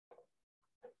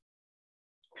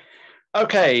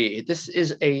Okay, this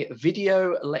is a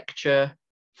video lecture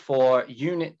for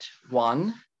Unit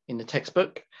 1 in the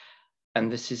textbook,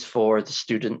 and this is for the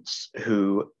students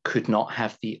who could not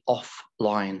have the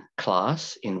offline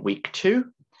class in week 2.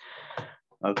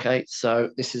 Okay, so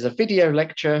this is a video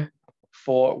lecture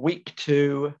for week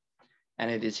 2,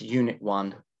 and it is Unit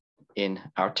 1 in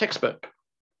our textbook.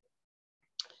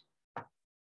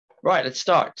 Right, let's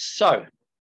start. So,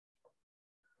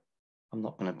 I'm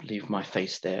not going to leave my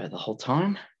face there the whole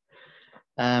time.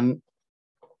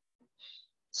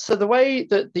 So the way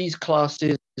that these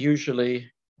classes usually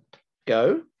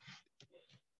go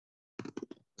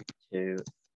to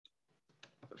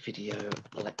video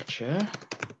lecture.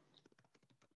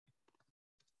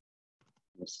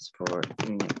 This is for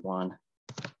Unit 1.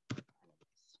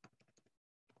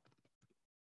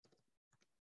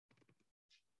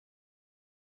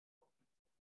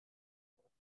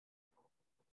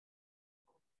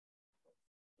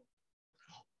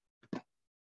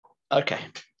 Okay,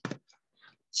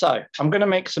 so I'm going to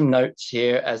make some notes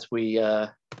here as we go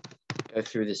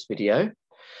through this video.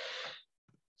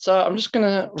 So I'm just going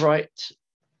to write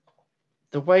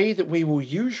the way that we will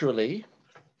usually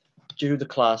do the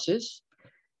classes.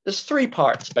 There's 3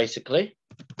 parts, basically.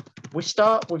 We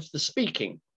start with the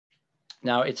speaking.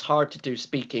 Now, it's hard to do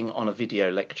speaking on a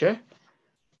video lecture,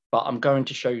 but I'm going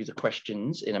to show you the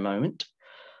questions in a moment.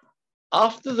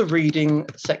 After the reading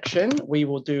section, we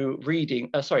will do reading,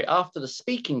 after the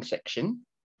speaking section,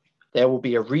 there will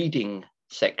be a reading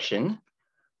section.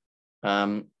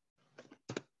 And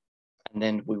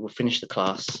then we will finish the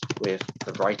class with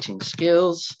the writing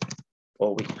skills,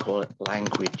 or we can call it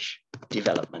language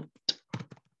development.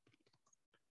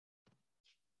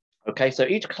 Okay, so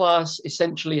each class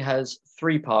essentially has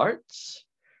 3 parts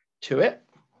to it.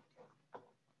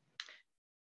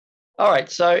 All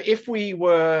right, so if we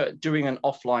were doing an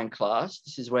offline class,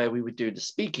 this is where we would do the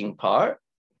speaking part.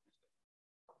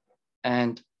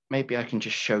 And maybe I can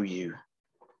just show you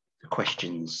the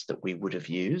questions that we would have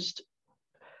used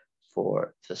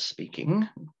for the speaking.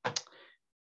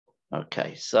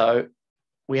 Okay, so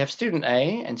we have student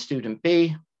A and student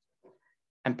B,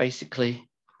 and basically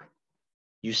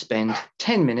you spend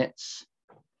 10 minutes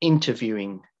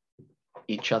interviewing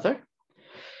each other.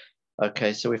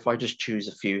 Okay, so if I just choose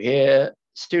a few here,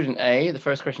 student A, the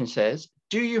first question says,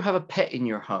 do you have a pet in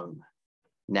your home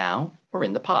now or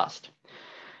in the past?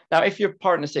 Now, if your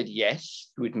partner said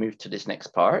yes, you would move to this next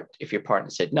part. If your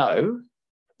partner said no,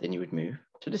 then you would move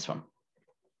to this one.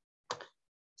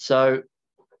 So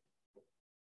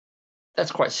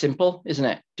that's quite simple, isn't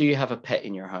it? Do you have a pet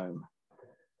in your home?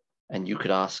 And you could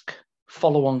ask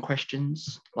follow-on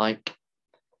questions like,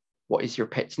 what is your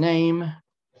pet's name?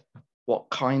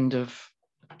 What kind of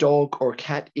dog or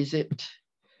cat is it?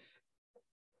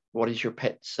 What is your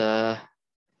pet's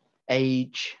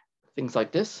age? Things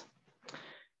like this.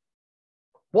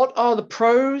 What are the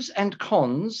pros and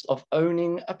cons of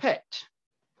owning a pet?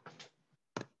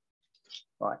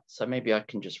 Right, so maybe I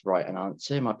can just write an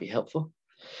answer, it might be helpful.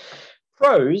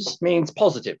 Pros means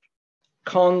positive,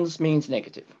 cons means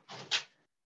negative.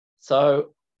 So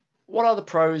what are the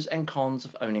pros and cons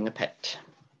of owning a pet?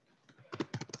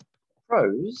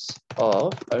 Pros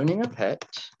of owning a pet.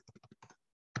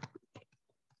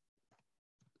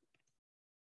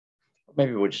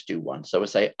 Maybe we'll just do one. So we'll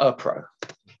say a pro.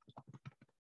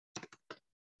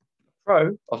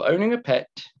 Pro of owning a pet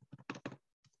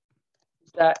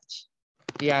is that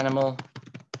the animal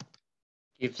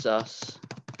gives us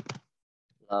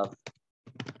love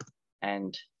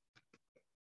and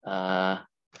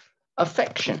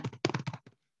affection.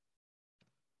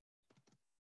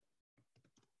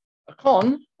 A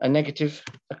con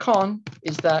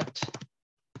is that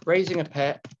raising a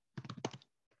pet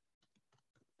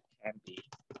can be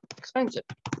expensive.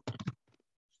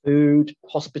 Food,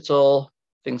 hospital,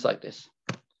 things like this.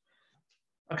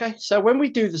 Okay, so when we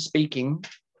do the speaking,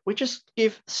 we just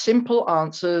give simple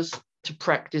answers to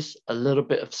practice a little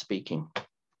bit of speaking.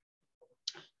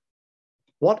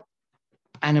 What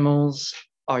animals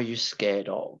are you scared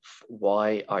of?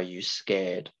 Why are you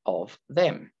scared of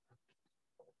them?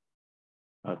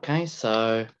 Okay,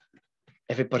 so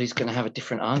everybody's going to have a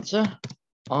different answer.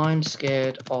 I'm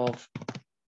scared of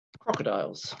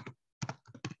crocodiles.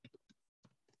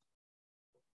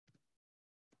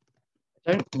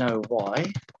 I don't know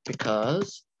why,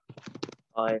 because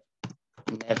I've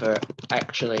never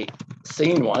actually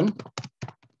seen one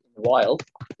in the wild.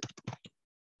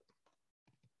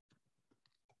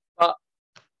 But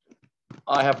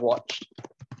I have watched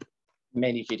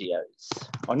many videos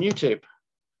on YouTube.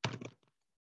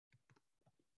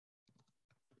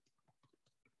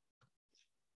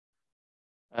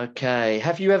 Okay,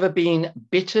 have you ever been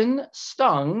bitten,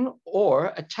 stung,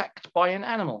 or attacked by an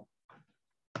animal?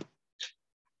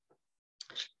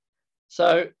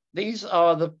 So these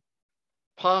are the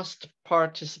past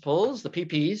participles, the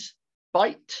PPs: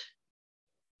 bite,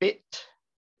 bit,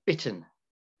 bitten,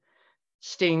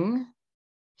 sting,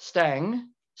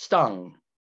 stang, stung.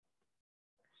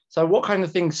 So what kind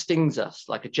of thing stings us?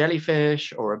 Like a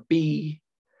jellyfish or a bee?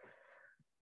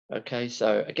 Okay,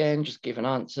 so again, just give an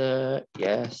answer.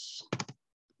 Yes,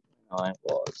 when I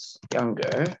was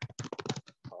younger,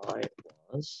 I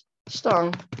was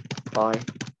stung by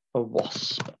a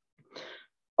wasp.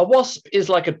 A wasp is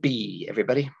like a bee,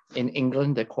 everybody. In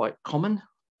England, they're quite common.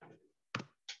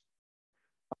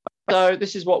 So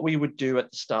this is what we would do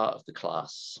at the start of the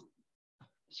class.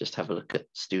 Let's just have a look at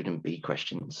student B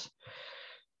questions.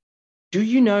 Do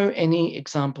you know any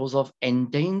examples of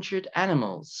endangered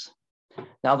animals?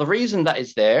 Now, the reason that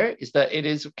is there is that it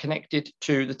is connected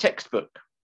to the textbook,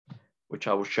 which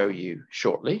I will show you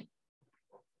shortly.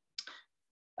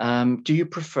 Do you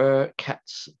prefer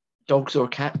cats, dogs or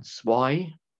cats?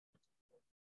 Why?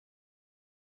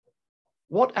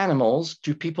 What animals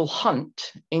do people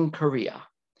hunt in Korea?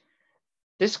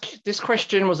 This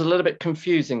question was a little bit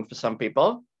confusing for some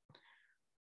people.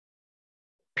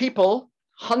 People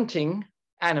hunting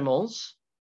animals.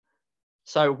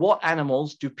 So what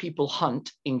animals do people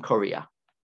hunt in Korea?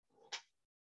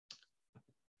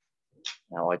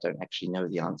 Now, I don't actually know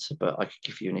the answer, but I could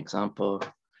give you an example.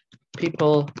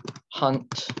 People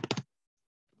hunt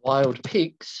wild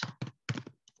pigs,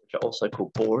 which are also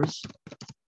called boars,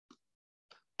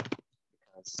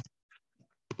 because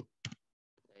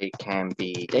they can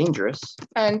be dangerous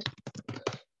and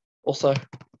also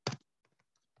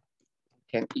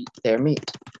can eat their meat.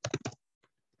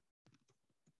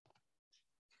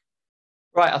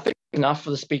 Right, I think enough for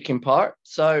the speaking part.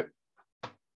 So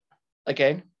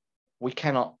again, we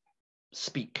cannot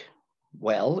speak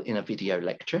well in a video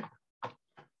lecture.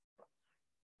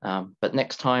 But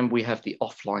next time we have the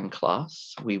offline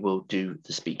class, we will do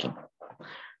the speaking.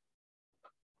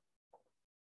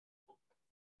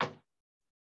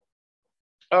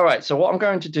 All right, so what I'm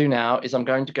going to do now is I'm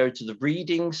going to go to the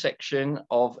reading section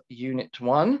of Unit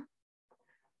 1.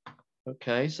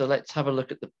 Okay, so let's have a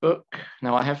look at the book.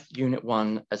 Now I have Unit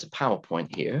 1 as a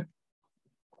PowerPoint here.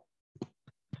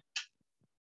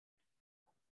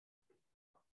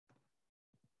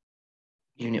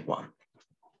 Unit 1.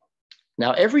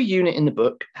 Now every unit in the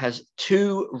book has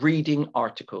 2 reading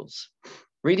articles.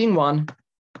 Reading 1,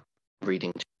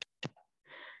 reading 2.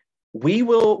 We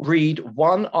will read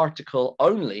 1 article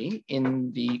only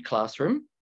in the classroom.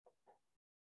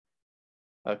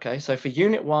 Okay, so for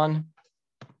Unit 1,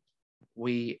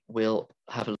 we will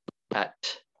have a look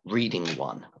at reading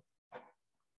 1.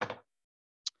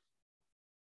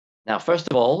 Now, first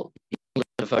of all,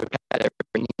 the vocabulary,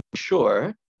 make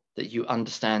sure that you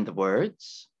understand the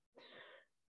words.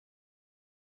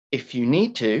 If you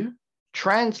need to,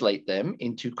 translate them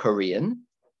into Korean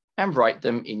and write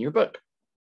them in your book.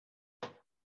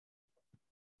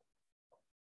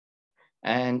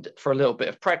 And for a little bit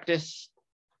of practice,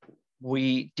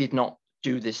 we did not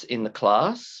do this in the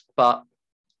class, but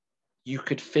you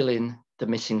could fill in the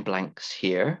missing blanks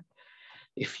here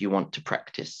if you want to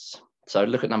practice. So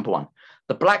look at number 1.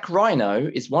 The black rhino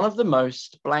is one of the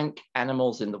most blank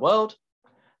animals in the world.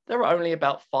 There are only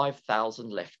about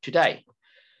 5,000 left today.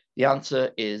 The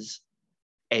answer is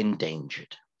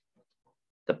endangered.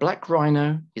 The black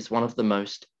rhino is one of the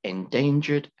most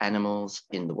endangered animals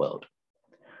in the world.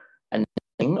 And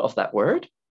the meaning of that word,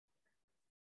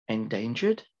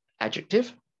 endangered,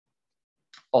 adjective,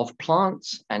 of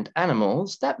plants and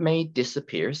animals that may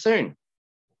disappear soon.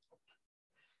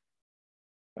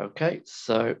 Okay,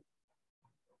 so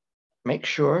make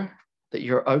sure that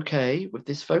you're okay with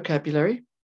this vocabulary.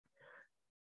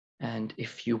 And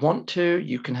if you want to,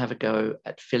 you can have a go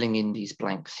at filling in these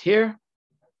blanks here.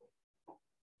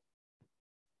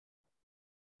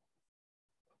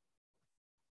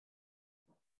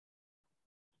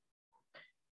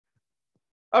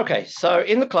 Okay, so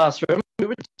in the classroom, we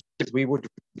would read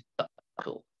the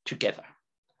article together.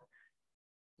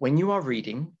 When you are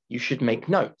reading, you should make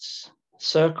notes.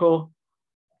 Circle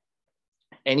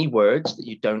any words that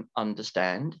you don't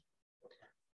understand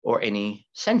or any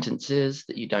sentences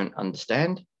that you don't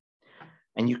understand,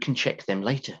 and you can check them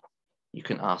later. You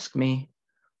can ask me,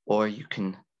 or you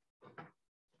can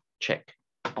check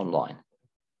online.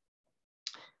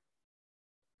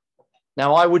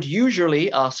 Now, I would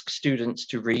usually ask students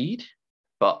to read,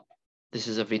 but this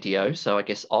is a video, so I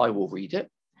guess I will read it.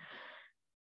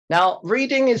 Now,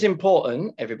 reading is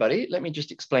important, everybody. Let me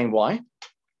just explain why.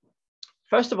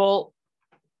 First of all,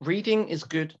 reading is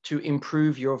good to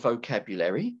improve your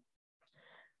vocabulary.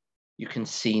 You can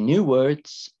see new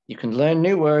words, you can learn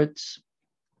new words,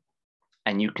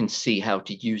 and you can see how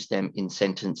to use them in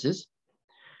sentences.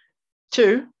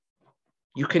 2,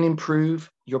 you can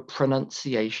improve your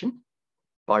pronunciation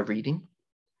by reading.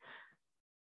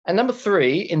 And number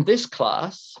 3, in this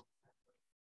class,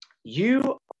 you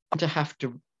are going to have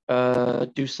to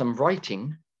do some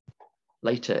writing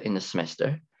later in the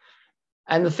semester.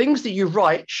 And the things that you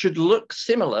write should look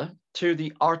similar to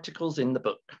the articles in the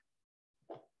book.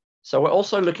 So we're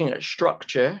also looking at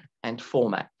structure and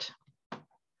format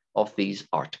of these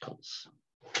articles.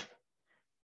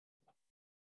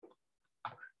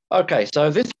 Okay,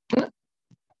 so this one,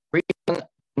 reading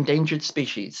endangered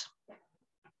species.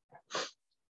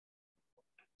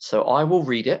 So I will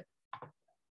read it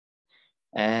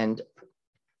and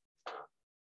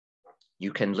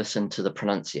you can listen to the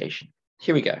pronunciation.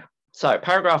 Here we go. So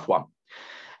paragraph 1.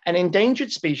 An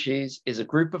endangered species is a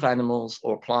group of animals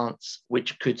or plants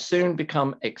which could soon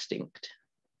become extinct.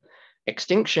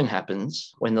 Extinction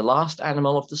happens when the last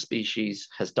animal of the species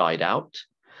has died out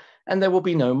and there will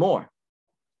be no more.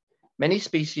 Many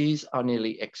species are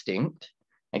nearly extinct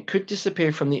and could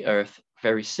disappear from the earth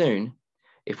very soon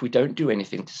if we don't do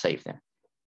anything to save them.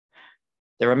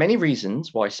 There are many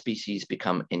reasons why species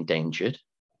become endangered,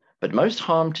 but most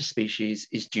harm to species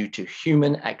is due to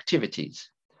human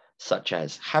activities, such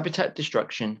as habitat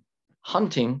destruction,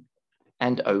 hunting,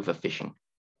 and overfishing.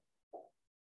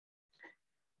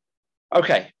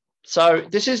 Okay, so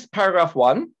this is paragraph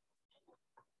 1.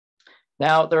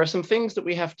 Now, there are some things that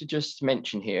we have to just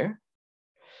mention here.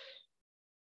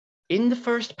 In the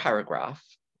first paragraph,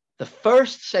 the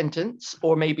first sentence,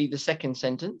 or maybe the second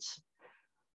sentence,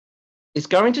 is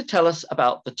going to tell us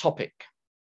about the topic.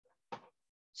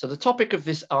 So the topic of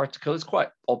this article is quite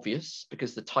obvious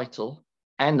because the title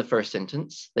and the first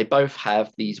sentence, they both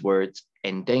have these words,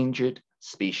 endangered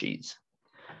species.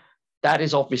 That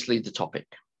is obviously the topic.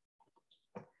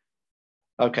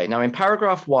 Okay, now in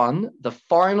paragraph 1, the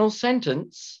final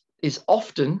sentence is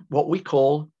often what we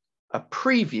call a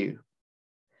preview.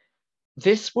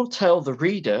 This will tell the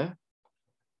reader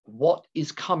what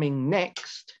is coming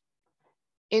next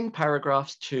in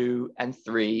paragraphs 2 and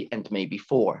 3 and maybe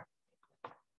 4.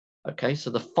 Okay, so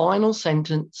the final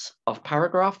sentence of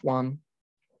paragraph 1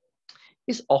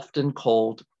 is often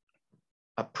called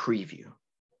a preview.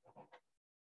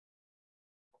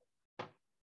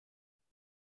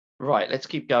 Right, let's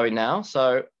keep going now.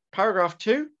 So paragraph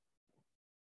 2,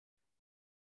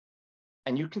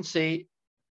 and you can see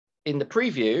in the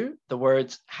preview the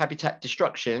words habitat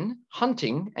destruction,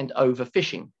 hunting, and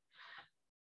overfishing.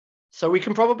 So we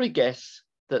can probably guess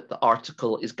that the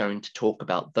article is going to talk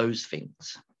about those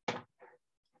things.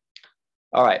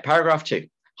 All right, paragraph 2.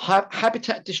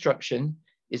 Habitat destruction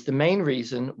is the main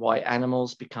reason why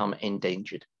animals become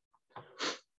endangered.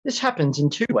 This happens in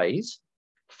 2 ways.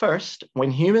 First,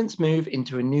 when humans move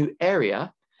into a new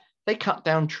area, they cut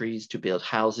down trees to build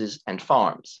houses and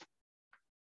farms.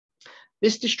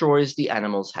 This destroys the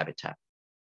animal's habitat.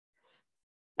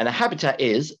 And a habitat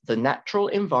is the natural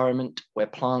environment where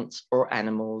plants or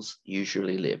animals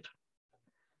usually live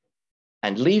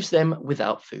and leaves them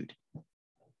without food.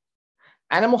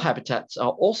 Animal habitats are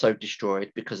also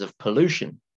destroyed because of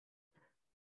pollution.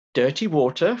 Dirty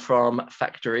water from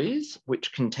factories,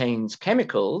 which contains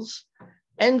chemicals,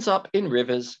 ends up in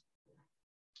rivers,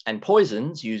 and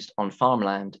poisons used on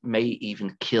farmland may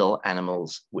even kill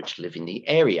animals which live in the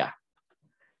area.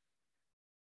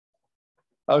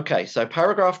 Okay, so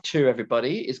paragraph 2,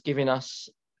 everybody, is giving us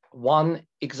one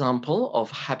example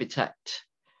of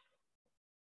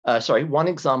one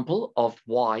example of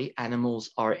why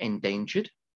animals are endangered.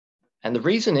 And the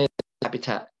reason is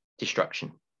habitat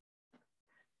destruction,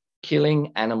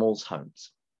 killing animals'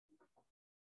 homes.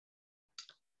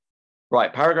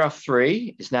 Right, paragraph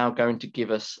 3 is now going to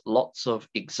give us lots of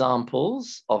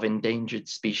examples of endangered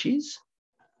species.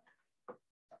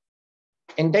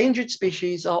 Endangered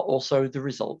species are also the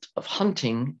result of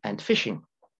hunting and fishing.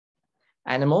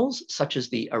 Animals such as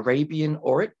the Arabian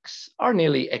oryx are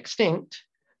nearly extinct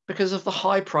because of the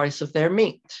high price of their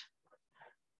meat.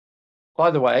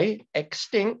 By the way,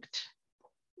 extinct,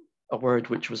 a word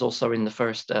which was also in the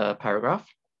first paragraph,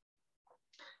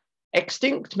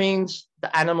 extinct means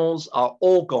the animals are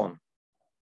all gone.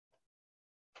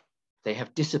 They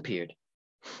have disappeared.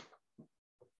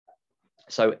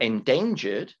 So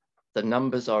endangered, the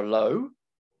numbers are low.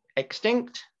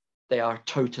 Extinct, they are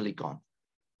totally gone.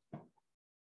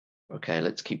 Okay,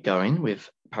 let's keep going with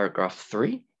paragraph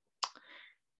 3.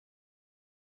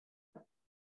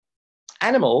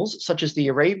 Animals such as the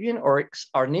Arabian oryx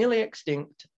are nearly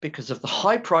extinct because of the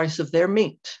high price of their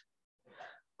meat.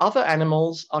 Other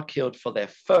animals are killed for their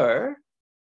fur,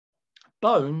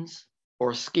 bones,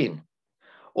 or skin,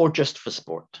 or just for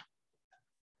sport.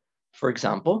 For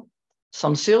example,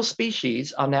 some seal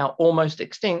species are now almost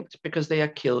extinct because they are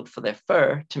killed for their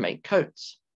fur to make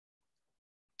coats.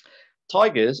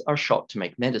 Tigers are shot to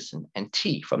make medicine and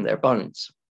tea from their bones.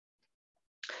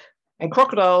 And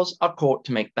crocodiles are caught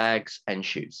to make bags and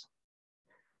shoes.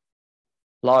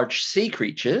 Large sea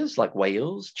creatures like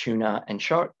whales, tuna, and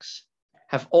sharks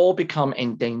have all become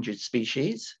endangered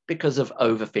species because of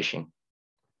overfishing.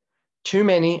 Too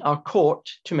many are caught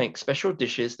to make special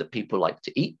dishes that people like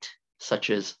to eat, such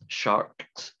as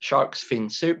shark's fin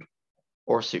soup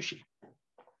or sushi.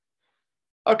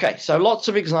 Okay, so lots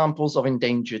of examples of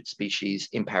endangered species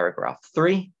in paragraph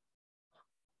 3,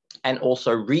 and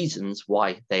also reasons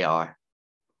why they are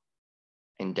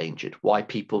endangered, why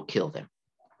people kill them.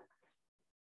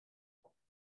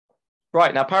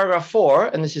 Right, now paragraph 4,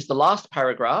 and this is the last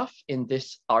paragraph in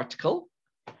this article.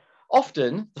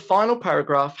 Often the final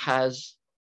paragraph has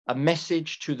a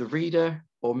message to the reader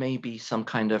or maybe some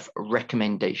kind of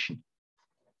recommendation.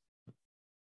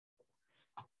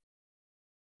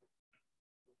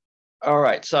 All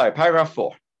right, so paragraph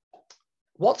 4.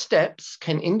 What steps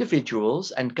can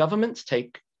individuals and governments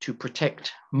take to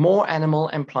protect more animal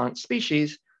and plant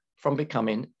species from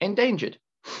becoming endangered?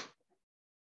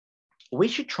 We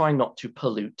should try not to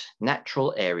pollute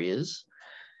natural areas,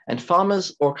 and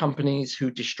farmers or companies who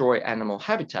destroy animal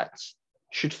habitats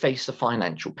should face a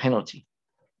financial penalty.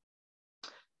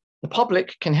 The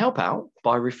public can help out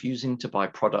by refusing to buy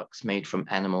products made from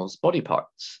animals' body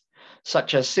parts,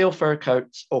 such as seal fur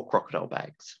coats or crocodile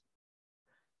bags.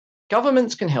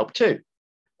 Governments can help too,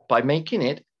 by making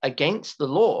it against the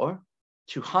law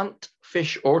to hunt,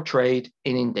 fish, or trade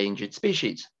in endangered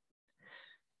species.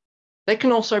 They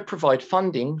can also provide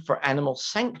funding for animal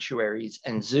sanctuaries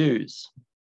and zoos.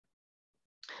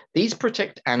 These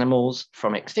protect animals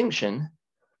from extinction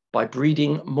by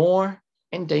breeding more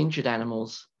endangered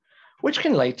animals, which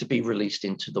can later be released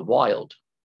into the wild.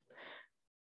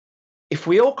 If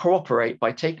we all cooperate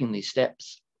by taking these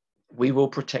steps, we will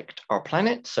protect our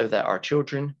planet so that our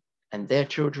children and their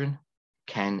children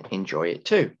can enjoy it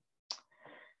too.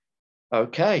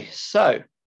 Okay, so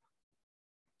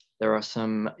there are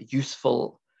some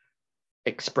useful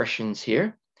expressions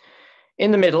here.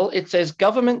 In the middle, it says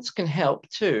governments can help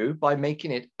too by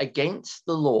making it against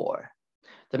the law.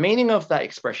 The meaning of that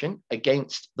expression,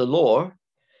 against the law,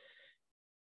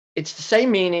 it's the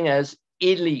same meaning as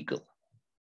illegal.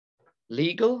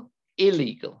 Legal,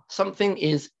 illegal. Something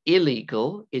is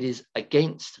illegal, it is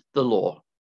against the law.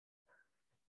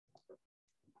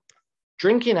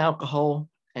 Drinking alcohol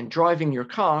and driving your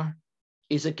car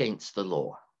is against the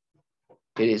law.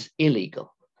 It is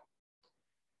illegal.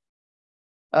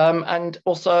 And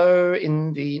also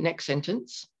in the next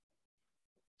sentence,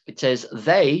 it says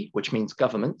they, which means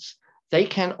governments, they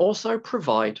can also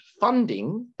provide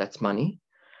funding, that's money,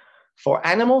 for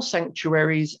animal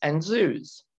sanctuaries and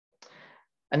zoos.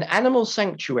 An animal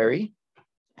sanctuary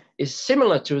is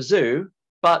similar to a zoo,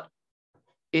 but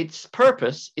its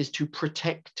purpose is to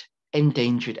protect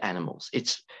endangered animals.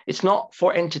 It's not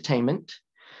for entertainment.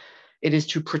 It is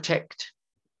to protect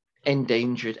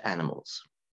endangered animals.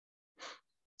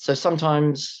 So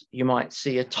sometimes you might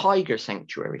see a tiger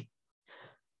sanctuary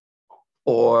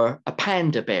or a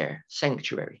panda bear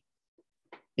sanctuary.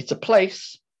 It's a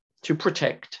place to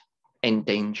protect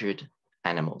endangered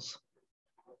animals.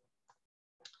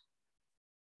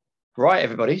 Right,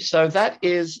 everybody. So that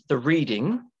is the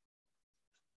reading.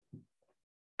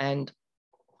 And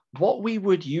what we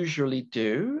would usually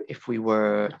do if we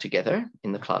were together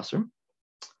in the classroom,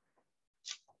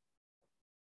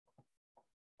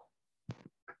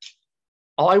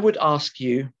 I would ask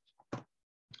you to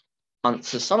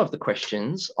answer some of the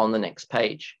questions on the next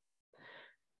page.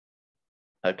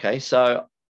 Okay, so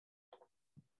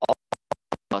I'll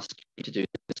ask you to do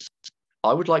this.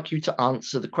 I would like you to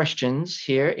answer the questions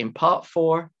here in part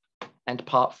 4 and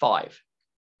part 5.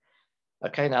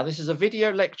 Okay, now this is a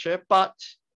video lecture, but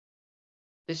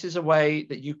this is a way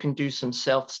that you can do some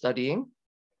self-studying.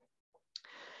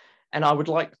 And I would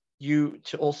like you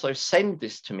to also send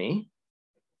this to me.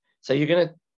 So you're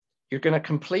gonna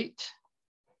complete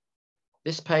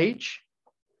this page,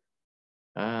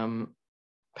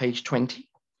 page 20,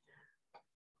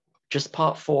 just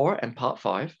part 4 and part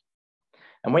 5.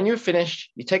 And when you're finished,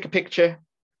 you take a picture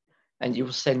and you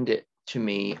will send it to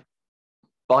me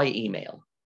by email.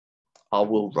 I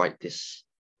will write this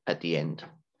at the end.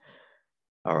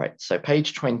 All right, so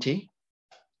page 20.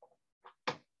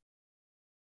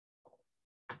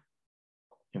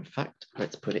 In fact,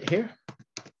 let's put it here.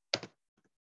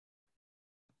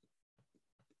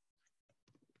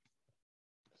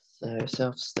 So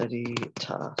self-study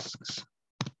tasks.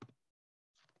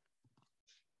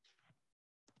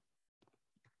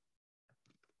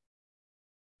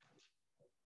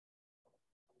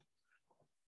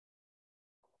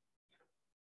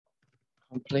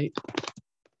 Complete.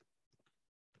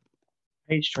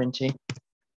 Page 20.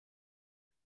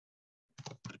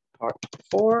 Part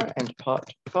 4 and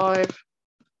part 5.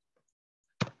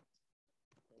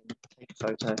 Take a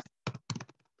photo.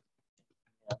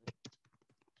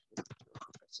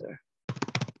 So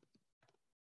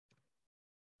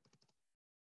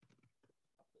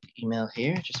email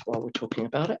here just while we're talking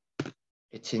about it.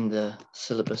 It's in the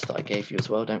syllabus that I gave you as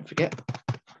well, don't forget.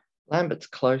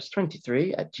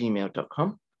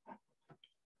 lambertsclose23@gmail.com.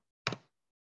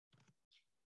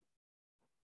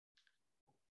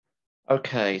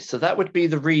 Okay, so that would be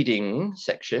the reading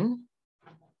section.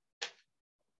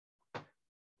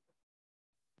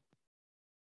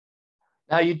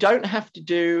 Now you don't have to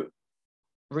do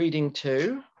reading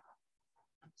 2,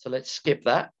 so let's skip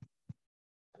that.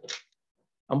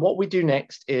 And what we do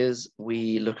next is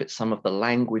we look at some of the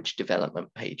language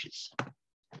development pages,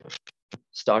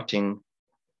 starting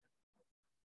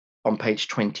on page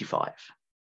 25.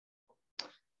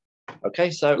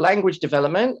 Okay, so language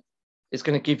development is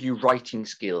going to give you writing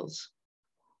skills.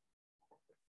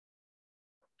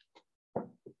 All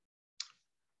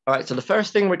right, so the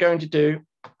first thing we're going to do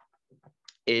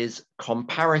is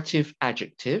comparative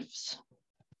adjectives.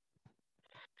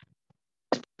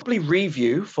 Probably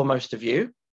review for most of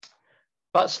you,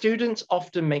 but students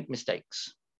often make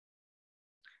mistakes.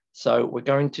 So we're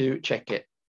going to check it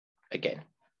again.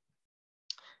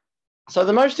 So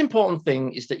the most important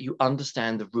thing is that you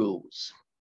understand the rules.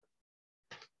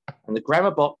 And the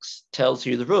grammar box tells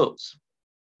you the rules.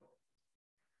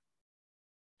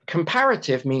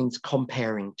 Comparative means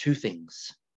comparing two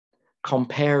things,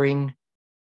 comparing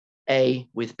A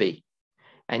with B.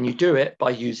 And you do it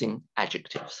by using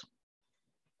adjectives.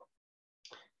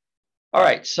 All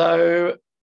right, so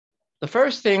the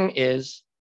first thing is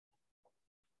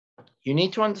you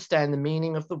need to understand the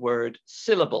meaning of the word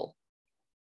syllable.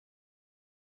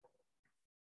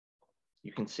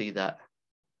 You can see that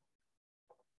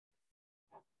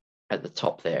at the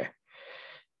top there.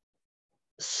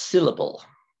 Syllable.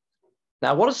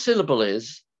 Now, what a syllable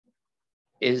is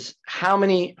how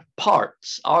many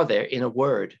parts are there in a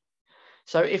word.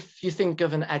 So if you think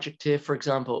of an adjective, for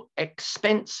example,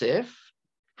 expensive,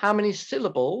 how many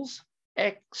syllables?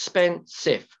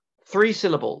 Expensive, 3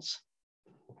 syllables.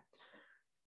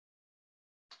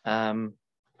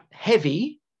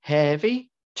 Heavy,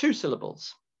 2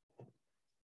 syllables.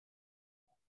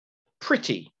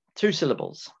 Pretty, 2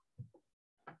 syllables.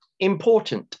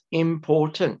 Important,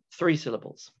 3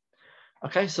 syllables.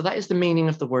 Okay, so that is the meaning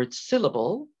of the word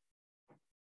syllable.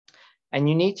 And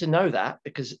you need to know that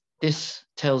because this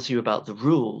tells you about the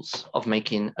rules of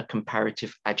making a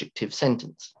comparative adjective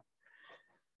sentence.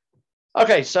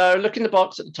 Okay, so look in the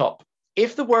box at the top.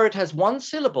 If the word has 1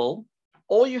 syllable,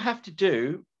 all you have to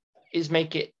do is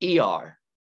make it ER.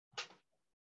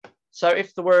 So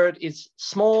if the word is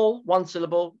small, 1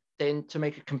 syllable, then to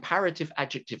make a comparative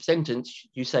adjective sentence,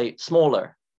 you say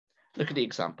smaller. Look at the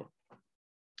example.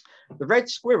 The red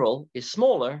squirrel is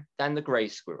smaller than the gray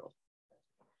squirrel.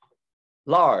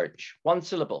 Large, 1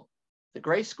 syllable. The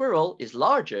gray squirrel is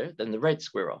larger than the red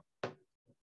squirrel.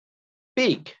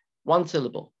 Big, 1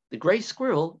 syllable. The gray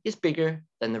squirrel is bigger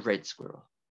than the red squirrel.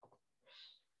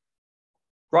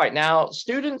 Right, now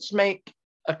students make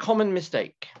a common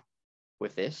mistake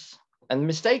with this. And the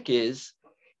mistake is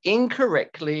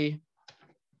incorrectly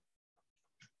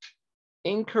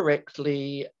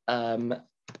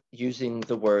using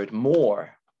the word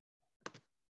more.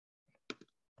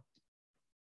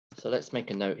 So let's make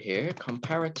a note here.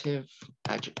 Comparative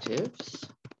adjectives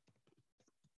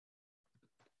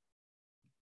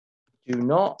do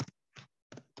not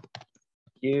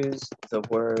use the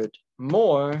word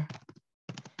more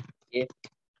if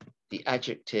the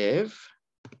adjective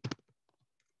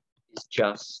is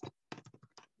just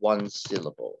 1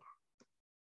 syllable.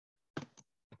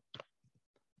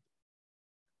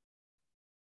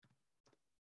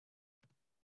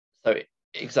 So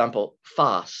example,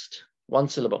 fast, 1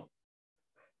 syllable.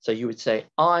 So you would say,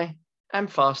 I am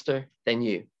faster than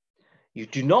you. You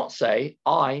do not say,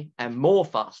 I am more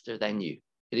faster than you.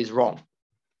 It is wrong.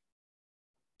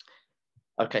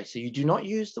 Okay, so you do not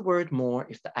use the word more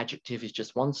if the adjective is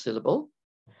just 1 syllable.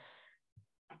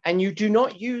 And you do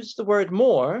not use the word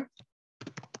more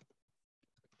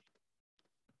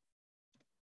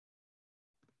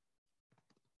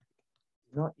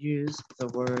not use the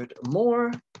word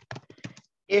more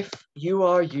if you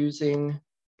are using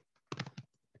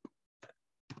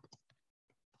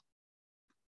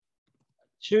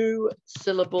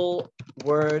two-syllable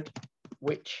word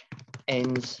which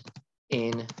ends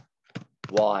in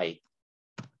Y.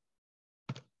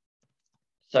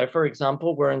 So for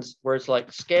example, words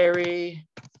like scary,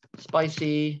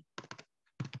 spicy,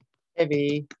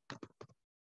 heavy,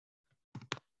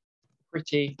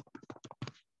 pretty.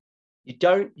 You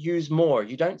don't use more.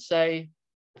 You don't say,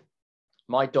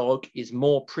 my dog is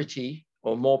more pretty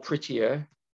or more prettier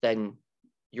than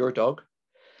your dog.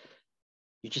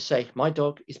 You just say, my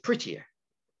dog is prettier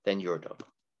than your dog.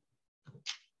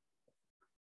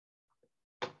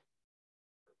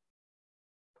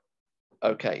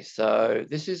 Okay, so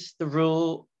this is the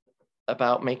rule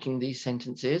about making these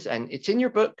sentences, and it's in your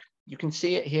book. You can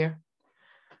see it here.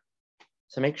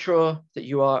 So make sure that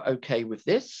you are okay with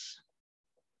this.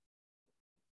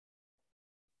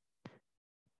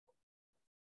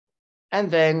 And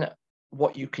then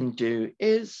what you can do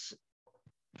is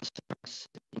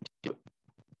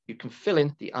you can fill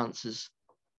in the answers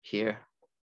here,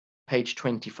 page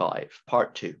 25,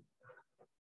 part 2.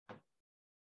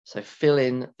 So fill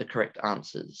in the correct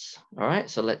answers. All right,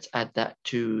 so let's add that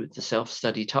to the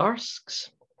self-study tasks.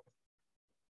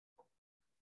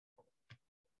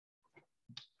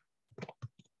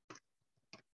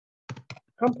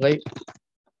 Complete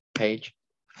page.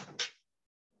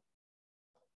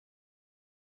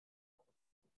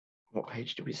 What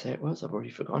page did we say it was? I've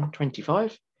already forgotten.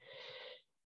 25.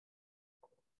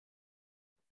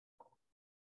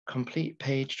 Complete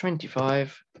page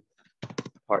 25,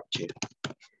 part 2.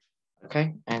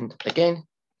 Okay, and again,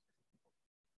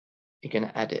 you're going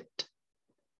to add it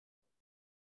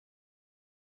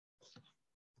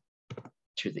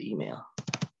to the email.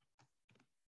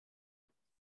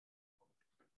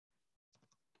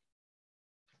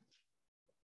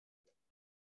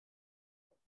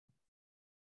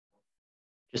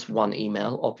 Just one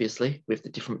email, obviously, with the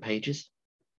different pages.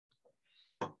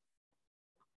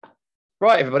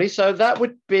 Right, everybody, so that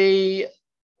would be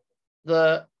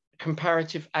the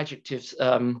comparative adjectives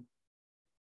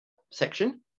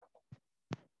section.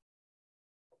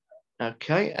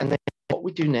 Okay, and then what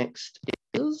we do next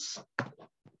is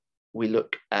we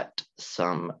look at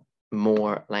some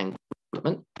more language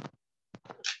development.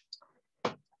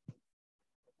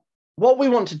 What we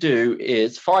want to do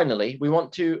is, finally, we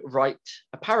want to write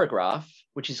a paragraph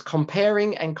which is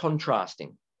comparing and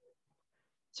contrasting.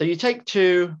 So you take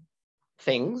two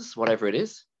things, whatever it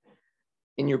is.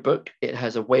 In your book, it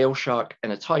has a whale shark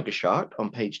and a tiger shark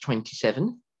on page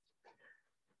 27.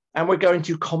 And we're going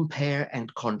to compare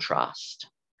and contrast.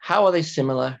 How are they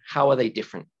similar? How are they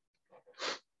different?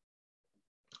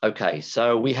 Okay,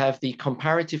 so we have the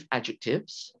comparative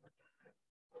adjectives.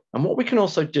 And what we can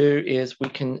also do is we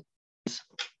can use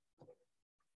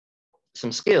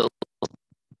some skills in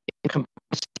the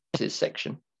comparative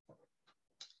section.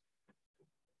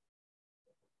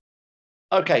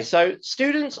 Okay, so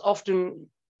students often,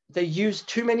 they use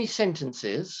too many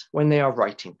sentences when they are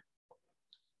writing.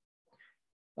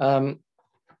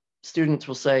 Students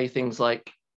will say things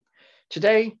like,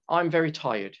 today, I'm very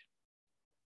tired.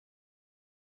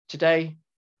 Today,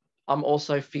 I'm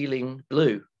also feeling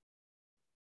blue.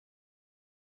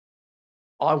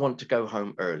 I want to go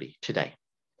home early today.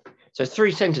 So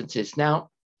 3 sentences. Now,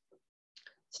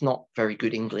 it's not very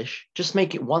good English. Just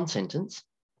make it one sentence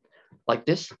like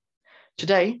this.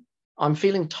 Today, I'm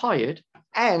feeling tired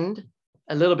and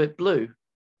a little bit blue.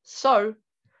 So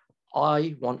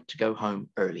I want to go home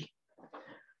early.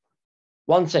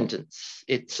 One sentence.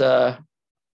 It's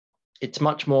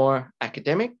much more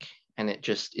academic and it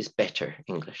just is better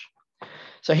English.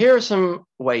 So here are some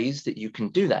ways that you can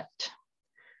do that.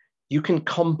 You can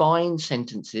combine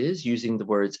sentences using the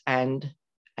words and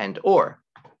or.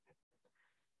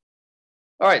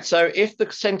 All right, so if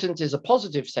the sentence is a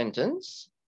positive sentence,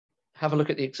 have a look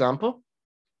at the example.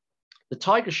 The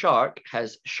tiger shark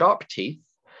has sharp teeth.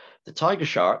 The tiger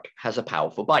shark has a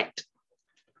powerful bite.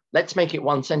 Let's make it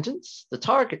one sentence. The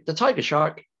tiger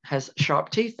shark has sharp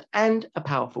teeth and a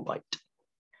powerful bite.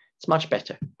 It's much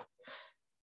better.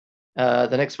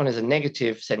 The next one is a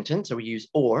negative sentence, so we use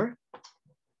or.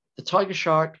 The tiger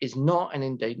shark is not an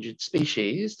endangered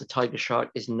species. The tiger shark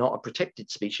is not a protected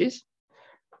species.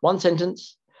 One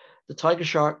sentence, the tiger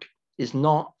shark is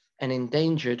not an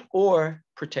endangered or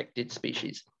protected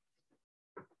species.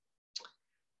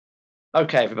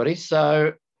 Okay, everybody,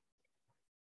 so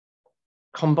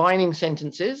combining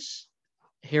sentences,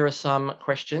 here are some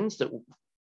questions that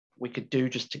we could do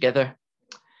just together.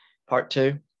 Part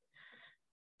 2.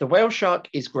 The whale shark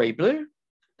is grey-blue.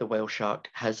 the whale shark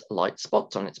has light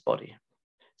spots on its body.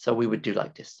 So we would do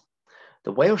like this.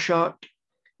 The whale shark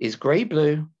is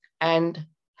gray-blue and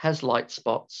has light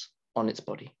spots on its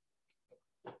body.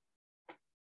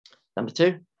 Number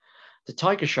 2, the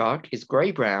tiger shark is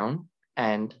gray-brown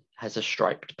and has a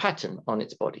striped pattern on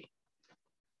its body.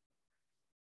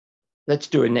 Let's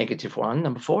do a negative one.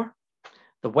 Number 4,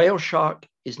 the whale shark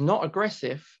is not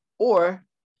aggressive or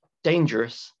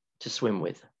dangerous to swim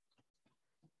with.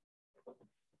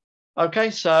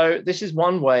 Okay, so this is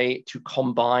one way to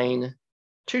combine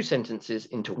 2 sentences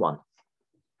into one.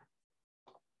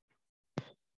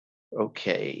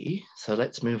 Okay, so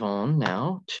let's move on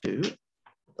now to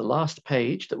the last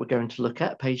page that we're going to look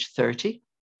at, page 30.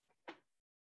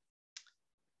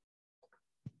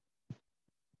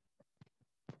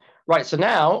 Right, so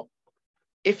now,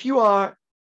 if you are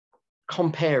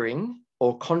comparing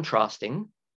or contrasting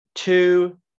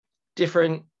 2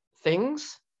 different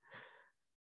things,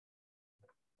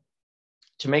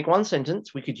 to make one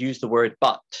sentence, we could use the word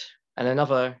but, and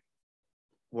another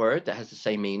word that has the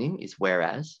same meaning is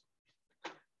whereas.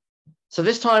 So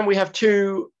this time we have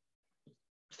 2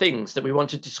 things that we want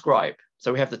to describe.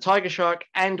 So we have the tiger shark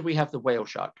and we have the whale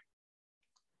shark.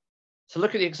 So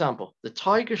look at the example. The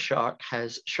tiger shark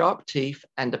has sharp teeth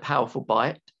and a powerful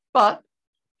bite, but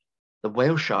the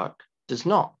whale shark does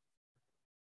not.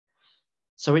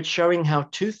 So it's showing how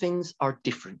 2 things are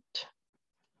different.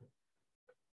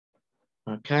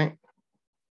 Okay.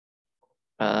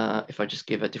 If I just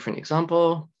give a different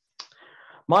example.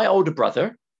 My older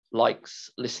brother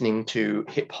likes listening to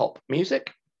hip hop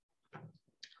music,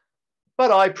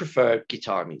 but I prefer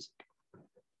guitar music.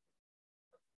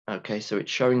 Okay, so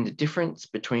it's showing the difference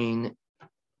between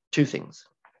 2 things.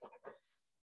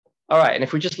 All right, and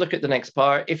if we just look at the next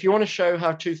part, if you want to show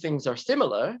how 2 things are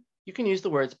similar, you can use the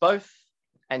words both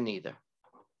and neither.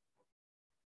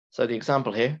 So the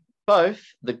example here, both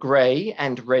the gray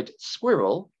and red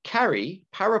squirrel carry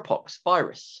parapox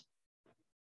virus.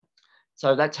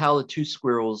 So that's how the 2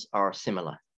 squirrels are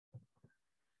similar.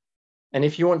 And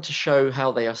if you want to show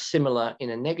how they are similar in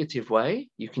a negative way,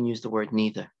 you can use the word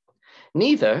neither.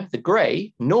 Neither the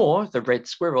gray nor the red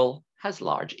squirrel has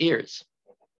large ears.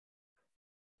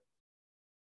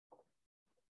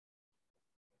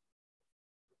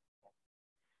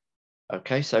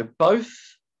 Okay, so both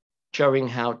showing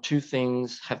how 2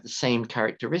 things have the same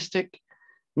characteristic.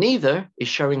 Neither is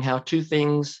showing how 2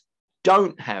 things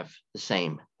don't have the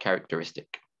same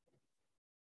characteristic.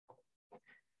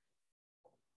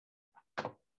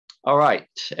 All right,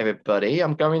 everybody,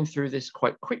 I'm going through this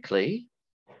quite quickly,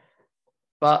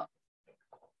 but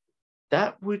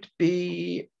that would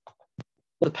be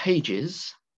the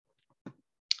pages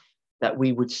that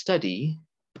we would study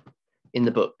in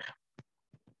the book.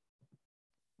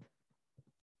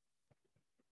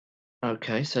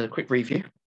 Okay, so a quick review.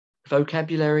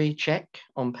 Vocabulary check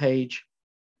on page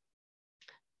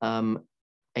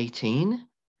 18.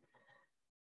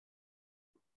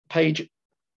 Page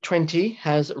 20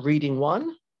 has reading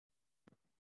 1.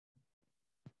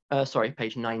 Sorry,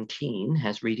 page 19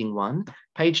 has reading 1.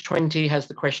 Page 20 has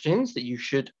the questions that you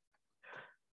should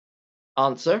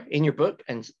answer in your book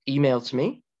and email to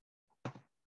me.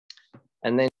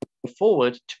 And then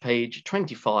forward to page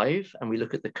 25, and we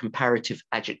look at the comparative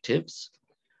adjectives.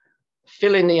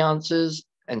 Fill in the answers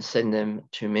and send them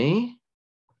to me.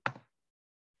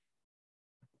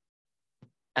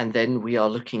 And then we are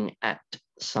looking at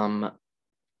some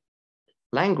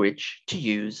language to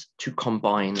use to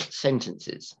combine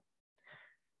sentences.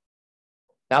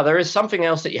 Now, there is something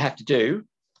else that you have to do,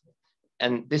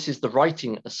 and this is the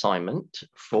writing assignment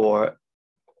for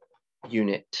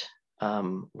Unit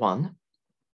 1.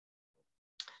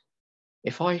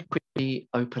 If I quickly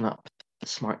open up the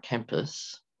Smart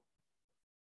Campus,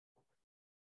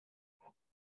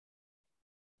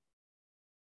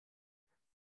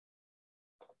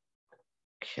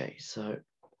 okay, so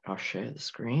I'll share the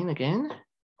screen again.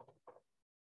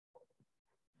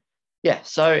 Yeah,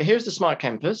 so here's the Smart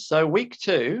Campus. So week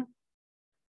 2,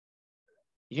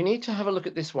 you need to have a look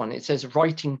at this one. It says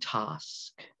writing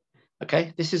task.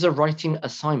 Okay, this is a writing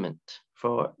assignment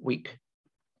for week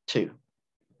 2.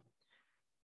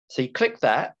 So you click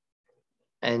that,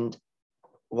 and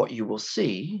what you will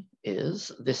see is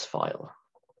this file.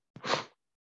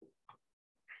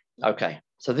 Okay,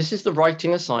 so this is the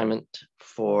writing assignment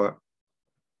for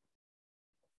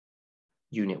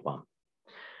Unit 1.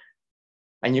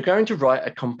 And you're going to write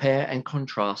a compare and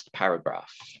contrast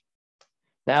paragraph.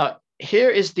 Now, here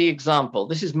is the example.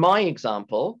 This is my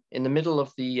example in the middle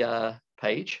of the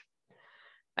page.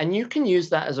 And you can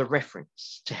use that as a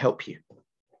reference to help you.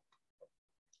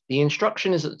 The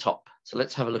instruction is at the top. So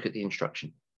let's have a look at the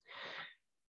instruction.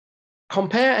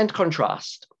 compare and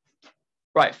contrast.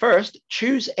 Right, first,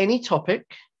 choose any topic.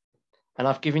 And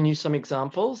I've given you some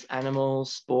examples: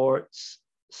 animals, sports,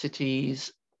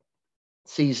 cities,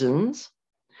 seasons.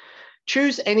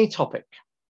 Choose any topic.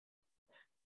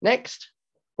 Next,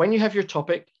 when you have your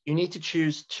topic, you need to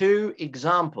choose 2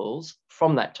 examples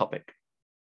from that topic.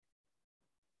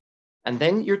 And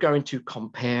then you're going to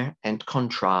compare and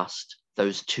contrast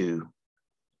those 2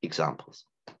 examples.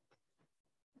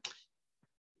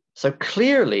 So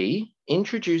clearly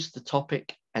introduce the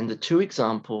topic and the 2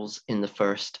 examples in the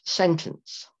first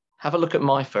sentence. Have a look at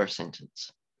my first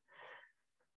sentence.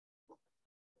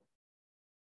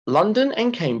 London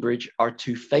and Cambridge are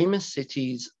 2 famous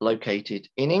cities located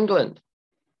in England.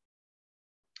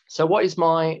 So what is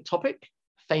my topic?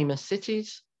 Famous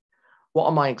cities. What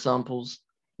are my examples?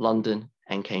 London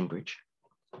and Cambridge.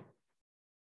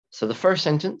 So the first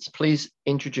sentence, please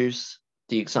introduce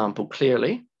the example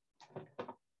clearly.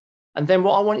 And then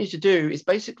what I want you to do is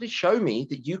basically show me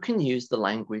that you can use the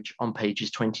language on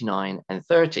pages 29 and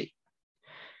 30.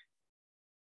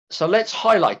 So let's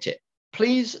highlight it.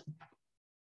 Please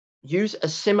use a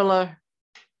similar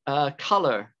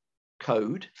color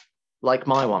code like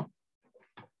my one.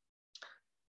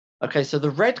 Okay, so the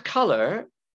red color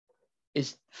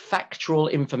is factual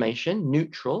information,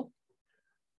 neutral.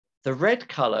 The red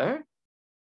color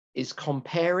is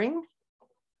comparing.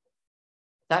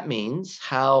 That means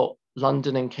how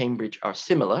London and Cambridge are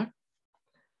similar.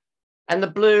 And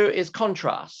the blue is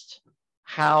contrast.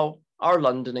 How are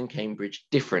London and Cambridge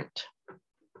different?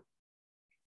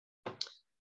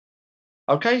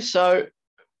 Okay, so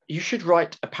you should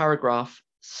write a paragraph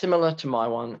similar to my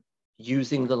one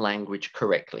using the language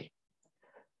correctly.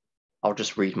 I'll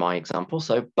just read my example.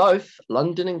 So both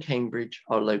London and Cambridge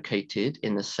are located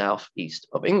in the southeast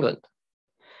of England.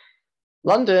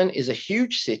 London is a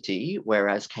huge city,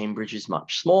 whereas Cambridge is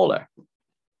much smaller.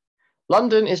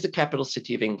 London is the capital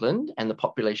city of England, and the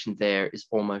population there is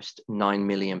almost 9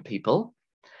 million people.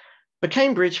 But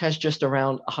Cambridge has just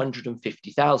around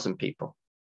 150,000 people.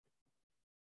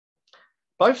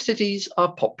 Both cities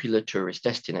are popular tourist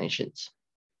destinations.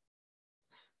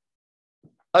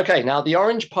 Okay, now the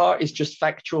orange part is just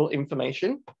factual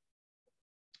information.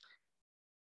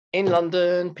 In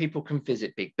London, people can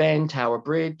visit Big Ben, Tower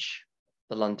Bridge,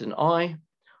 the London Eye,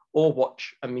 or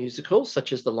watch a musical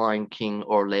such as The Lion King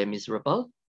or Les Miserables.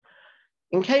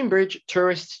 In Cambridge,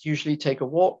 tourists usually take a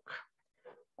walk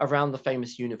around the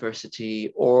famous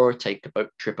university or take a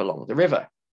boat trip along the river.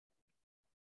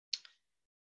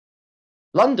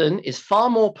 London is far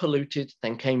more polluted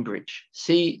than Cambridge.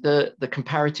 See the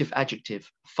comparative adjective,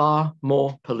 far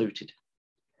more polluted.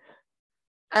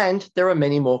 And there are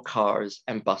many more cars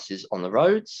and buses on the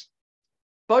roads.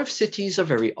 Both cities are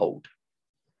very old.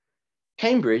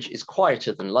 Cambridge is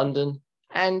quieter than London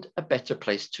and a better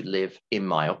place to live, in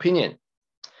my opinion.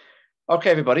 Okay,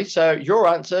 everybody, so your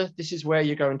answer, this is where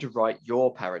you're going to write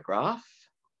your paragraph,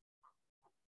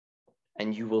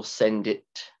 and you will send it,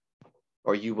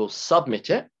 or you will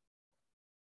submit it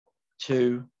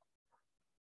to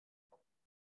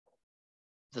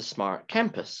the Smart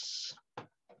Campus.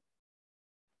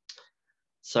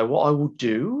 So what I will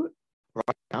do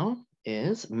right now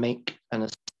is make an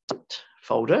assignment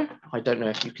folder. I don't know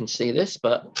if you can see this,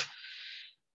 but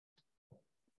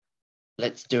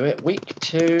let's do it. Week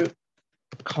 2,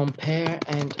 compare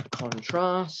and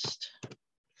contrast.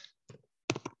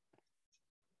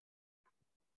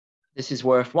 This is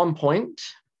worth 1 point.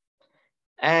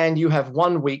 And you have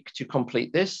 1 week to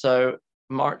complete this. So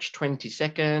March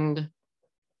 22nd,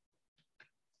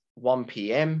 1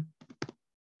 p.m.,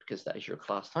 because that is your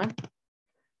class time.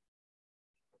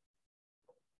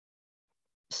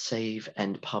 Save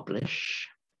and publish.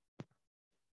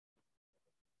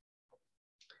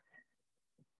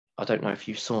 I don't know if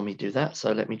you saw me do that,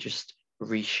 so let me just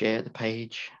reshare the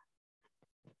page.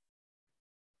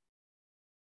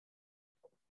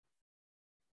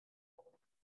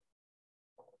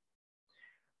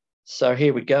 So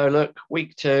here we go, look,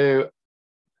 week 2,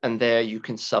 and there you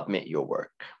can submit your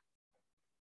work.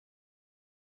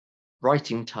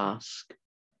 Writing task.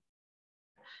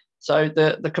 So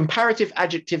the comparative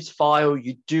adjectives file,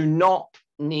 you do not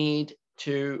need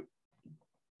to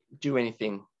do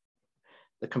anything.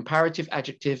 The comparative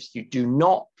adjectives, you do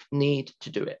not need to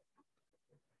do it.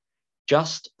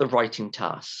 Just the writing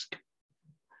task.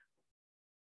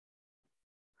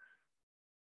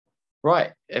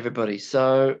 Right, everybody,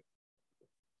 so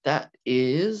that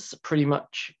is pretty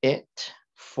much it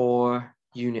for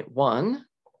Unit 1.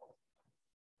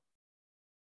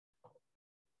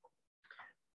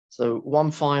 So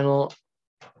one final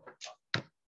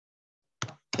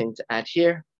thing to add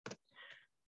here.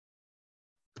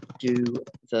 do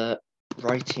the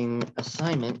writing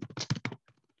assignment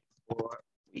for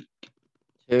week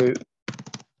 2. It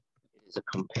is a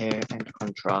compare and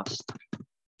contrast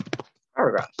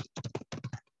paragraph.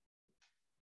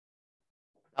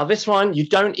 Now this one, you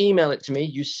don't email it to me,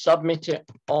 you submit it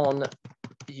on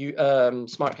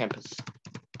Smart Campus.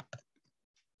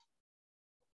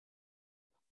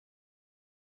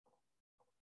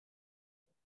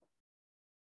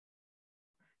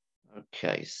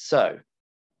 Okay, so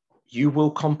you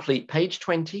will complete page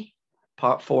 20,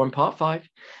 part 4 and part 5,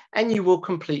 and you will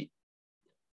complete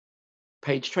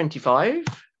page 25,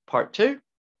 part 2.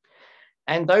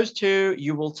 And those two,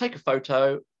 you will take a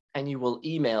photo and you will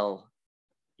email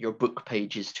your book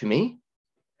pages to me.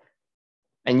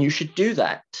 And you should do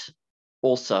that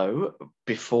also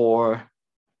before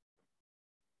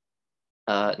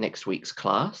next week's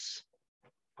class.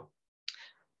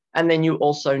 And then you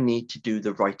also need to do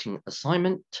the writing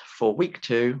assignment for week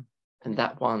 2, and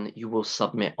that one you will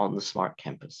submit on the Smart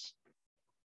Campus.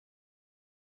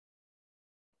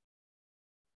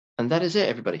 And that is it,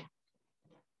 everybody.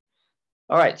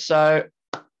 All right, so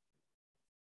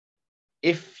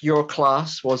if your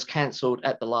class was cancelled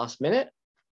at the last minute,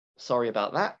 sorry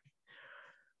about that,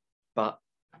 but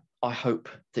I hope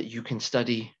that you can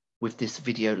study with this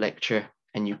video lecture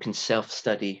and you can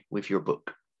self-study with your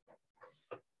book.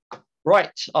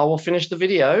 Right, I will finish the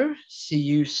video. See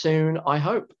you soon, I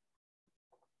hope.